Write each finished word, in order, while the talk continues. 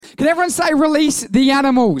Can everyone say release the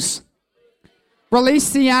animals?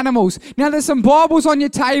 Release the animals. Now there's some Bibles on your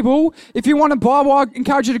table. If you want a Bible, I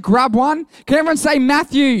encourage you to grab one. Can everyone say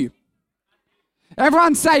Matthew?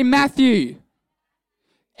 Everyone say Matthew.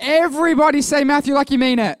 Everybody say Matthew like you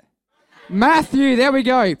mean it. Matthew, there we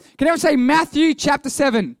go. Can everyone say Matthew chapter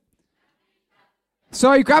 7?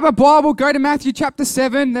 So you grab a Bible, go to Matthew chapter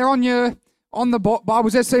 7. They're on the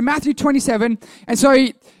Bibles there. So Matthew 27. And so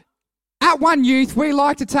at One Youth, we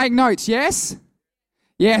like to take notes, yes?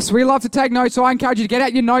 Yes, we love to take notes. So I encourage you to get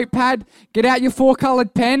out your notepad, get out your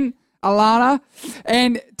 4-colored pen, Alana,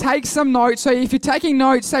 and take some notes. So if you're taking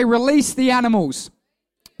notes, say release the animals.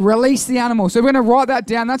 Release the animals. So we're going to write that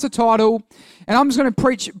down. That's a title. And I'm just going to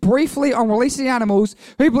preach briefly on releasing the animals.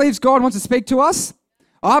 Who believes God wants to speak to us?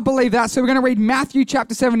 I believe that. So we're going to read Matthew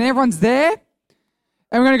chapter 7. Everyone's there.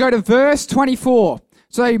 And we're going to go to verse 24.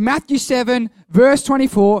 So Matthew 7, verse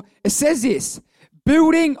 24. It says this.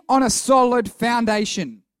 Building on a solid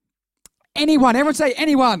foundation. Anyone. Everyone say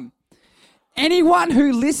anyone. Anyone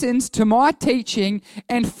who listens to my teaching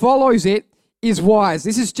and follows it is wise.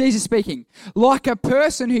 This is Jesus speaking. Like a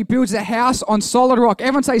person who builds a house on solid rock.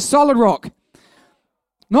 Everyone say solid rock.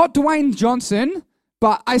 Not Dwayne Johnson,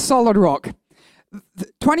 but a solid rock.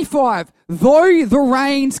 25. Though the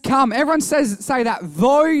rains come. Everyone say that.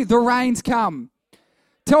 Though the rains come.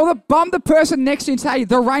 Bump the person next to you and say,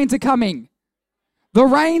 the rains are coming. The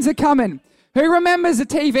rains are coming. Who remembers the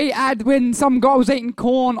TV ad when some guy was eating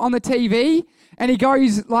corn on the TV and he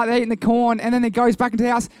goes like eating the corn and then he goes back into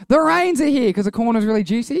the house? The rains are here because the corn was really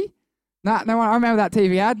juicy. No one. I remember that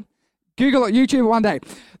TV ad. Google it, YouTube it one day.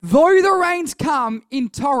 Though the rains come in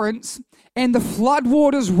torrents and the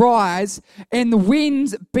floodwaters rise and the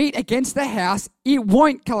winds beat against the house, it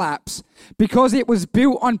won't collapse because it was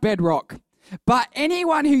built on bedrock. But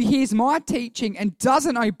anyone who hears my teaching and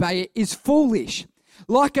doesn't obey it is foolish.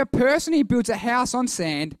 Like a person who builds a house on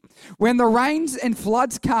sand, when the rains and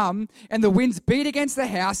floods come and the winds beat against the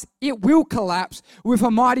house, it will collapse with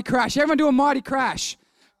a mighty crash. Everyone do a mighty crash.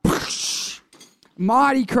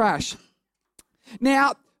 Mighty crash.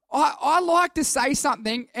 Now, I like to say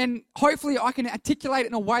something, and hopefully I can articulate it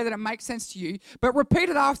in a way that it makes sense to you, but repeat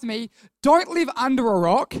it after me. Don't live under a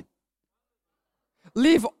rock.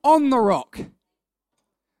 Live on the rock.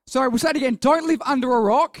 So we'll say it again. Don't live under a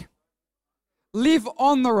rock. Live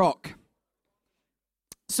on the rock.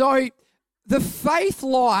 So the faith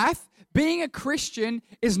life, being a Christian,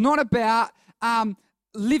 is not about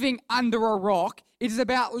living under a rock. It is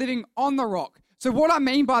about living on the rock. So what I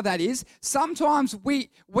mean by that is sometimes we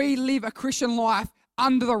live a Christian life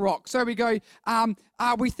under the rock. So we go,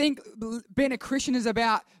 we think being a Christian is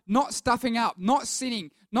about not stuffing up, not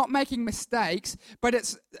sinning, not making mistakes, but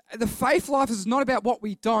the faith life is not about what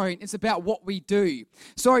we don't, it's about what we do.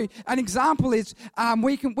 So an example is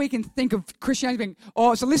we can think of Christianity being,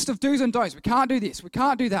 it's a list of do's and don'ts. We can't do this, we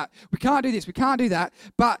can't do that, we can't do this, we can't do that.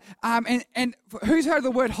 But and who's heard of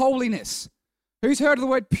the word holiness? Who's heard of the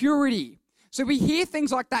word purity? So we hear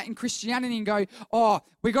things like that in Christianity and go,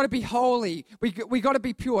 we got to be holy, we got to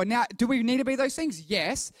be pure. Now, do we need to be those things?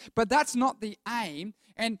 Yes, but that's not the aim.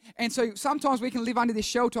 And so sometimes we can live under this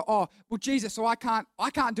shelter. Jesus, so I can't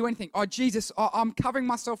do anything. Jesus, I'm covering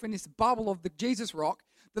myself in this bubble of the Jesus rock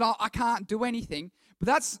that I can't do anything. But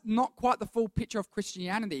that's not quite the full picture of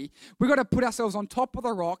Christianity. We've got to put ourselves on top of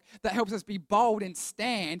the rock that helps us be bold and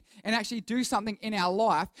stand and actually do something in our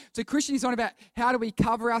life. So Christianity is not about how do we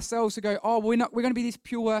cover ourselves to go, we're going to be this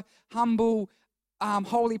pure, humble,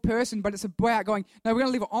 holy person, but it's about going, no, we're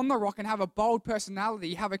going to live on the rock and have a bold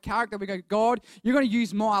personality, have a character. We go, God, you're going to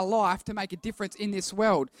use my life to make a difference in this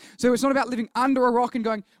world. So it's not about living under a rock and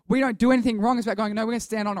going, we don't do anything wrong. It's about going, no, we're going to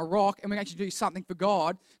stand on a rock and we're going to actually do something for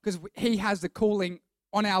God because he has the calling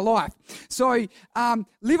on our life. So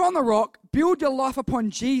live on the rock, build your life upon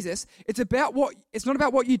Jesus. It's not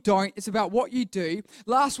about what you don't, it's about what you do.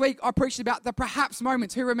 Last week I preached about the perhaps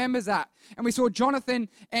moments. Who remembers that? And we saw Jonathan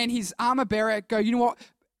and his armor bearer go, you know what?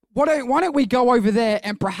 Why don't we go over there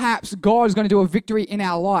and perhaps God is going to do a victory in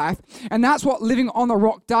our life? And that's what living on the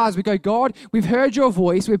rock does. We go, God, we've heard your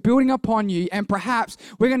voice, we're building upon you, and perhaps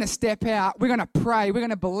we're going to step out, we're going to pray, we're going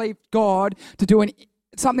to believe God to do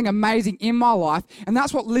something amazing in my life. And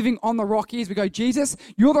that's what living on the rock is. We go, Jesus,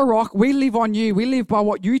 you're the rock. We live on you. We live by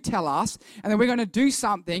what you tell us. And then we're going to do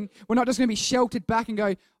something. We're not just going to be sheltered back and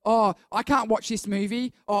go, I can't watch this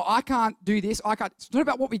movie. I can't do this. It's not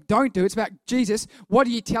about what we don't do. It's about, Jesus, what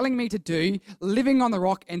are you telling me to do? Living on the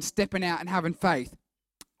rock and stepping out and having faith.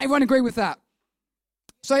 Everyone agree with that?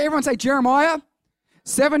 So everyone say Jeremiah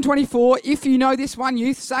 7:24. If you know this one,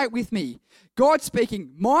 youth, say it with me. God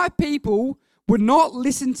speaking, my people would not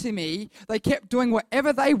listen to me. They kept doing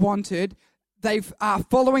whatever they wanted. They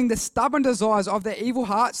following the stubborn desires of their evil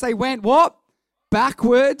hearts. They went what?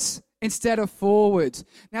 Backwards instead of forwards.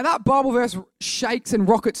 Now that Bible verse shakes and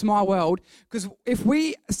rockets my world, because if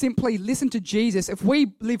we simply listen to Jesus, if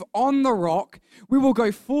we live on the rock, we will go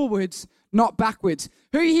forwards, not backwards.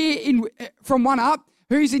 Who here from 1 up,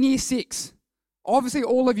 who's in year 6? Obviously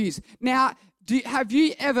all of you. Now, have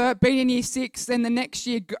you ever been in year 6, then the next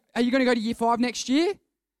year, are you going to go to year 5 next year?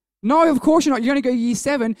 No, of course you're not. You're going to go year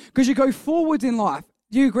 7 because you go forwards in life.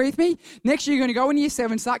 Do you agree with me? Next year, you're going to go in year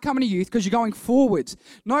 7, start coming to youth because you're going forwards.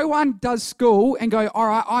 No one does school and go, all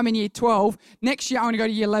right, I'm in year 12. Next year, I'm going to go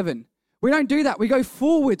to year 11. We don't do that. We go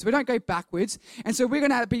forwards. We don't go backwards. And so we're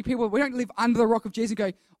going to be people, we don't live under the rock of Jesus and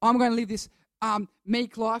go, I'm going to live this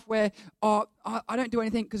meek life where I don't do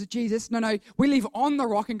anything because of Jesus. No. We live on the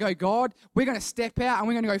rock and go, God, we're going to step out and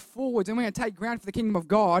we're going to go forwards and we're going to take ground for the kingdom of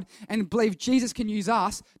God and believe Jesus can use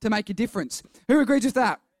us to make a difference. Who agrees with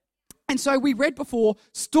that? And so we read before,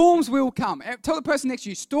 storms will come. Tell the person next to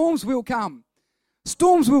you, storms will come.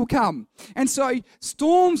 Storms will come. And so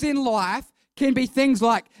storms in life can be things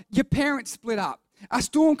like your parents split up. A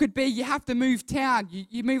storm could be you have to move town,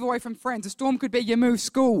 you move away from friends. A storm could be you move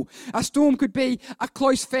school. A storm could be a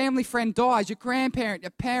close family friend dies, your grandparent,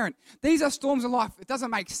 your parent. These are storms in life. It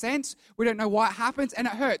doesn't make sense. We don't know why it happens, and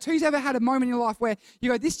it hurts. Who's ever had a moment in your life where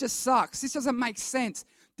you go, this just sucks. This doesn't make sense.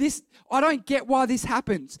 I don't get why this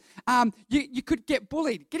happens. You could get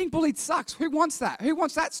bullied. Getting bullied sucks. Who wants that? Who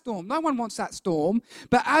wants that storm? No one wants that storm.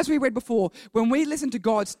 But as we read before, when we listen to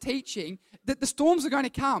God's teaching, that the storms are going to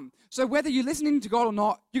come. So whether you're listening to God or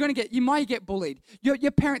not, you may get bullied. Your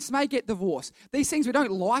parents may get divorced. These things, we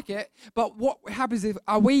don't like it. But what happens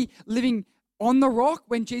are we living on the rock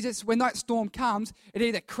when that storm comes, it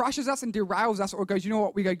either crushes us and derails us or goes, you know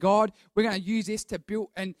what, we go, God, we're going to use this to build,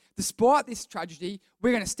 and despite this tragedy,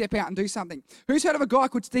 we're going to step out and do something. Who's heard of a guy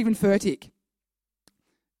called Stephen Furtick?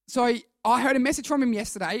 So I heard a message from him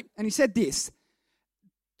yesterday, and he said this,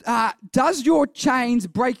 does your chains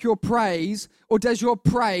break your praise, or does your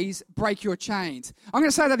praise break your chains? I'm going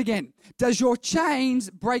to say that again. Does your chains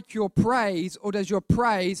break your praise, or does your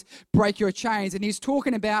praise break your chains? And he's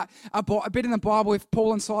talking about a bit in the Bible if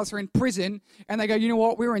Paul and Silas are in prison, and they go, you know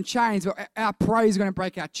what, we were in chains, but our praise is going to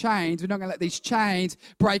break our chains. We're not going to let these chains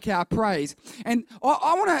break our praise. And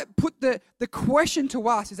I want to put the question to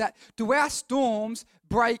us is that, do our storms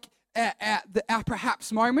break our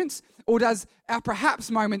perhaps moments, or does our perhaps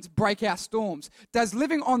moments break our storms? Does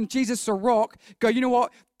living on Jesus the rock go, you know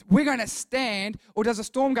what, we're going to stand, or does a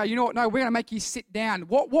storm go, you know what, no, we're going to make you sit down?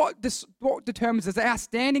 What determines, does our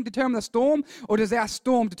standing determine the storm, or does our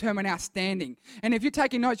storm determine our standing? And if you're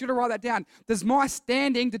taking notes, you've got to write that down. Does my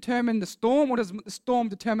standing determine the storm, or does the storm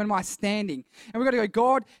determine my standing? And we've got to go,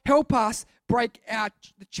 God, help us break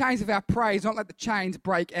the chains of our praise, not let the chains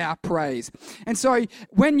break our praise. And so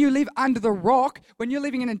when you live under the rock, when you're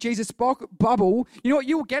living in a Jesus bubble, you know what,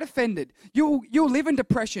 you will get offended. You'll live in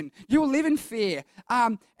depression. You'll live in fear.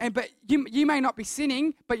 But you may not be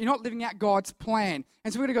sinning, but you're not living out God's plan.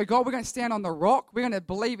 And so we're going to go, God, we're going to stand on the rock. We're going to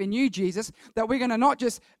believe in you, Jesus, that we're going to not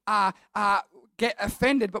just get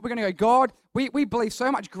offended, but we're going to go, God, we believe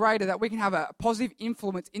so much greater that we can have a positive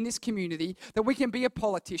influence in this community, that we can be a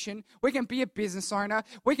politician, we can be a business owner,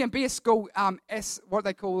 we can be a school, what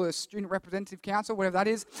they call a student representative council, whatever that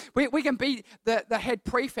is. We can be the head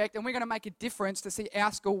prefect, and we're going to make a difference to see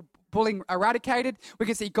our school bullying eradicated. We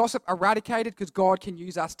can see gossip eradicated because God can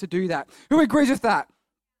use us to do that. Who agrees with that?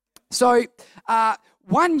 So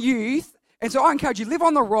one youth, and so I encourage you, live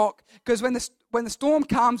on the rock, because when the storm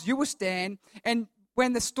comes, you will stand, and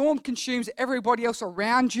when the storm consumes everybody else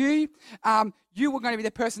around you, you are going to be the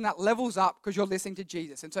person that levels up because you're listening to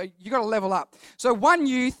Jesus. And so you got to level up. So one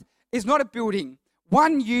youth is not a building.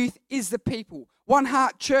 One youth is the people. One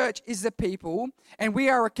Heart Church is the people, and we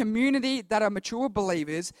are a community that are mature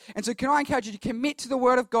believers. And so can I encourage you to commit to the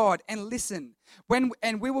Word of God and listen,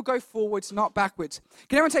 and we will go forwards, not backwards.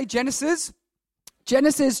 Can everyone say Genesis?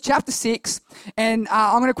 Genesis chapter 6, and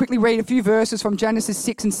I'm going to quickly read a few verses from Genesis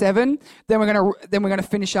 6 and 7. Then we're going to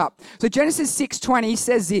finish up. So Genesis 6:20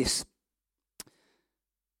 says this: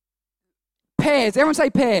 pears. Everyone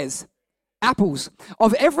say pears. Apples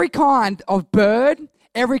of every kind of bird,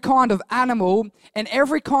 every kind of animal, and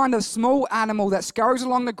every kind of small animal that scurries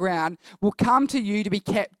along the ground will come to you to be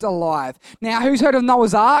kept alive. Now, who's heard of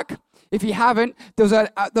Noah's Ark? If you haven't, there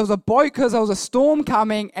was a boat because there was a storm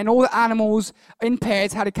coming, and all the animals in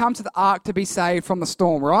pairs had to come to the ark to be saved from the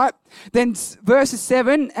storm, right? Then verses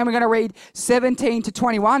 7, and we're going to read 17 to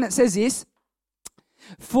 21. It says this: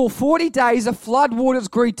 For 40 days, the flood waters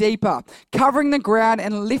grew deeper, covering the ground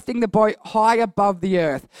and lifting the boat high above the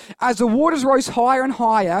earth. As the waters rose higher and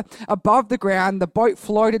higher above the ground, the boat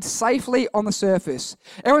floated safely on the surface.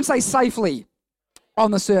 Everyone say safely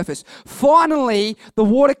on the surface. Finally, the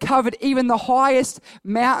water covered even the highest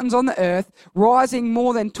mountains on the earth, rising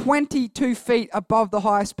more than 22 feet above the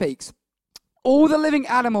highest peaks. All the living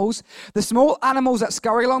animals, the small animals that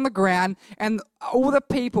scurry along the ground, and all the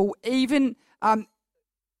people, even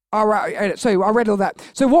all right, so I read all that.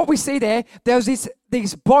 So what we see there's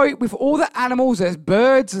this boat with all the animals, there's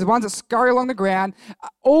birds, there's the ones that scurry along the ground,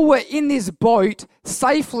 all were in this boat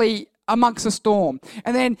safely amongst the storm.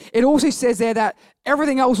 And then it also says there that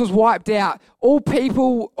everything else was wiped out. All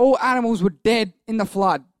people, all animals were dead in the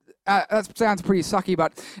flood. That sounds pretty sucky,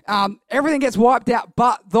 but everything gets wiped out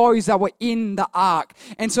but those that were in the ark.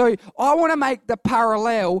 And so I want to make the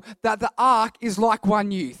parallel that the ark is like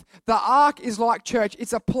One Youth. The ark is like church.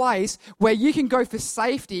 It's a place where you can go for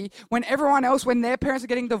safety when everyone else, when their parents are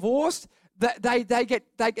getting divorced,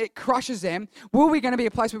 it crushes them. Well, we're going to be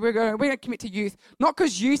a place where we're going to commit to youth, not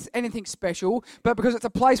because youth anything special, but because it's a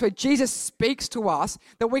place where Jesus speaks to us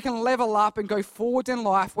that we can level up and go forward in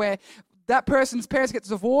life, where that person's parents get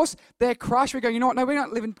divorced, they're crushed. We go, you know what? No, we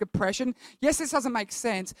don't live in depression. Yes, this doesn't make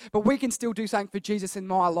sense, but we can still do something for Jesus in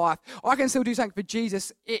my life. I can still do something for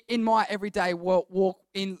Jesus in my everyday walk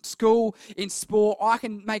in school, in sport. I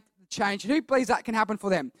can make the change. Who believes that can happen for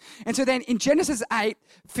them? And so then in Genesis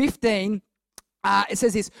 8:15, it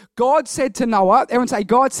says this: God said to Noah, everyone say,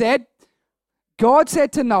 God said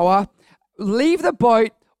to Noah, leave the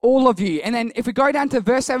boat, all of you. And then if we go down to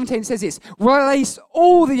verse 17, it says this: release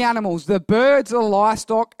all the animals, the birds, the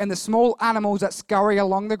livestock, and the small animals that scurry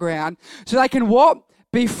along the ground, so they can what?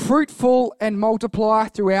 Be fruitful and multiply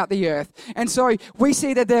throughout the earth. And so we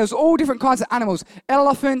see that there's all different kinds of animals: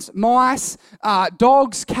 elephants, mice,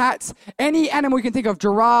 dogs, cats, any animal you can think of,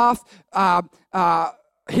 giraffe,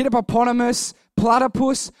 hippopotamus,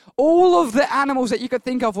 platypus, all of the animals that you could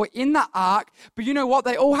think of were in the ark, but you know what?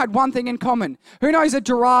 They all had one thing in common. Who knows a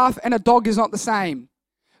giraffe and a dog is not the same?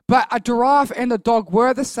 But a giraffe and a dog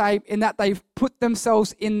were the same in that they've put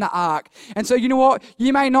themselves in the ark. And so you know what?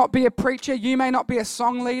 You may not be a preacher, you may not be a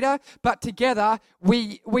song leader, but together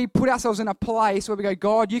we put ourselves in a place where we go,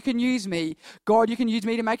 God, you can use me. God, you can use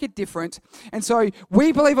me to make a difference. And so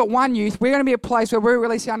we believe at One Youth, we're going to be a place where we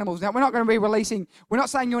release animals. Now, we're not going to be releasing, we're not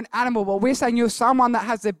saying you're an animal, but we're saying you're someone that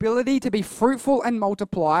has the ability to be fruitful and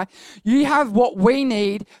multiply. You have what we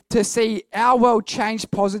need to see our world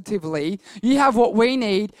change positively. You have what we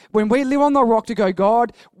need when we live on the rock to go,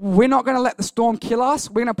 God, we're not going to let the storm kill us.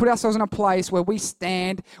 We're going to put ourselves in a place where we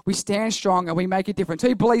stand strong, and we make a difference.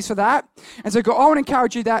 Who believes for that? And so God, I want to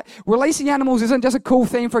encourage you that releasing animals isn't just a cool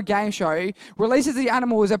theme for a game show. Releasing the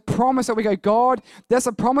animal is a promise that we go, God, that's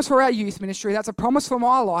a promise for our youth ministry. That's a promise for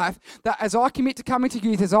my life, that as I commit to coming to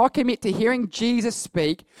youth, as I commit to hearing Jesus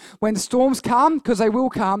speak, when the storms come, because they will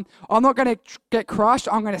come, I'm not going to get crushed.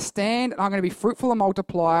 I'm going to stand, and I'm going to be fruitful and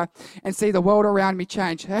multiply and see the world around me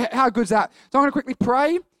change. How good's that? So I'm going to quickly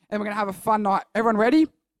pray, and we're going to have a fun night. Everyone ready?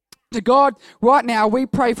 To God, right now, we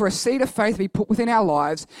pray for a seed of faith to be put within our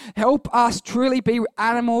lives. Help us truly be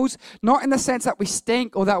animals, not in the sense that we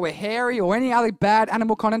stink or that we're hairy or any other bad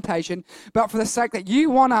animal connotation, but for the sake that you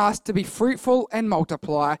want us to be fruitful and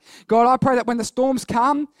multiply. God, I pray that when the storms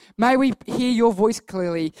come, may we hear your voice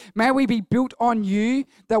clearly. May we be built on you,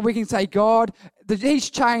 that we can say, God, these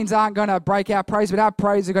chains aren't going to break our praise, but our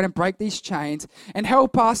praise are going to break these chains. And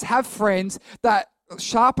help us have friends that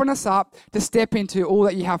sharpen us up to step into all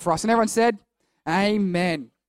that you have for us. And everyone said, amen.